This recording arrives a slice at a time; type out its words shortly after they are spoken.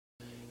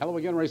Hello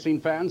again,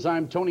 racing fans.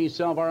 I'm Tony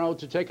Salvaro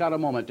to take out a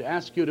moment to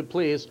ask you to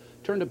please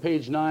turn to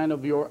page 9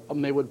 of your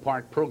Maywood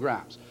Park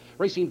programs.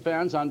 Racing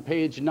fans, on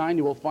page 9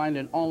 you will find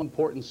an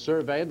all-important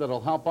survey that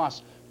will help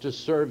us to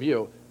serve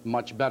you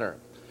much better.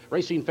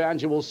 Racing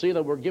fans, you will see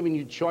that we're giving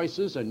you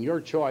choices, and your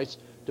choice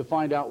to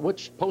find out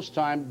which post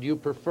time do you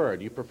prefer.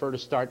 Do you prefer to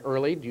start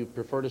early? Do you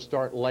prefer to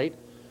start late?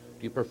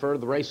 Do you prefer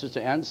the races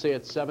to end, say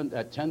at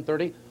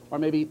 10:30, or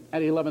maybe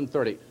at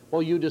 11:30?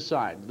 Well, you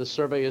decide. The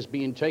survey is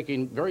being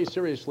taken very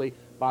seriously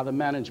by the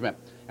management.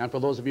 And for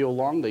those of you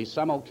along the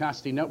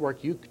simulcasting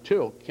network, you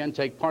too can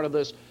take part of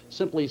this.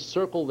 Simply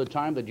circle the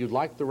time that you'd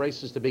like the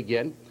races to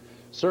begin.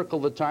 Circle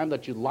the time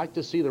that you'd like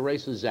to see the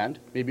races end.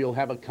 Maybe you'll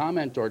have a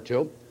comment or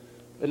two.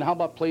 And how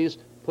about please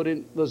put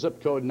in the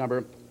zip code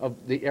number of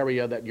the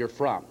area that you're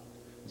from.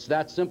 It's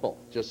that simple.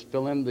 Just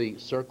fill in the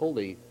circle,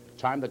 the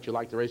time that you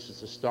like the races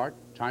to start,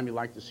 time you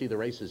like to see the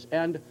races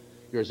end,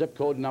 your zip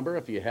code number.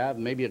 If you have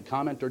maybe a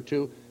comment or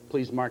two,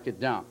 please mark it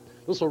down.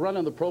 This will run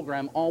on the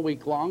program all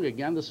week long.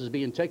 Again, this is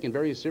being taken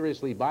very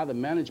seriously by the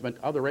management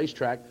of the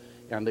racetrack,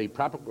 and the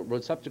proper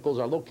receptacles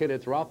are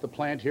located throughout the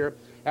plant here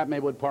at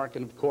Maywood Park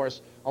and, of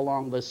course,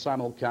 along the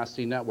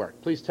simulcasting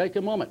network. Please take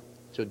a moment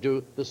to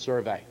do the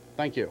survey.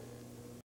 Thank you.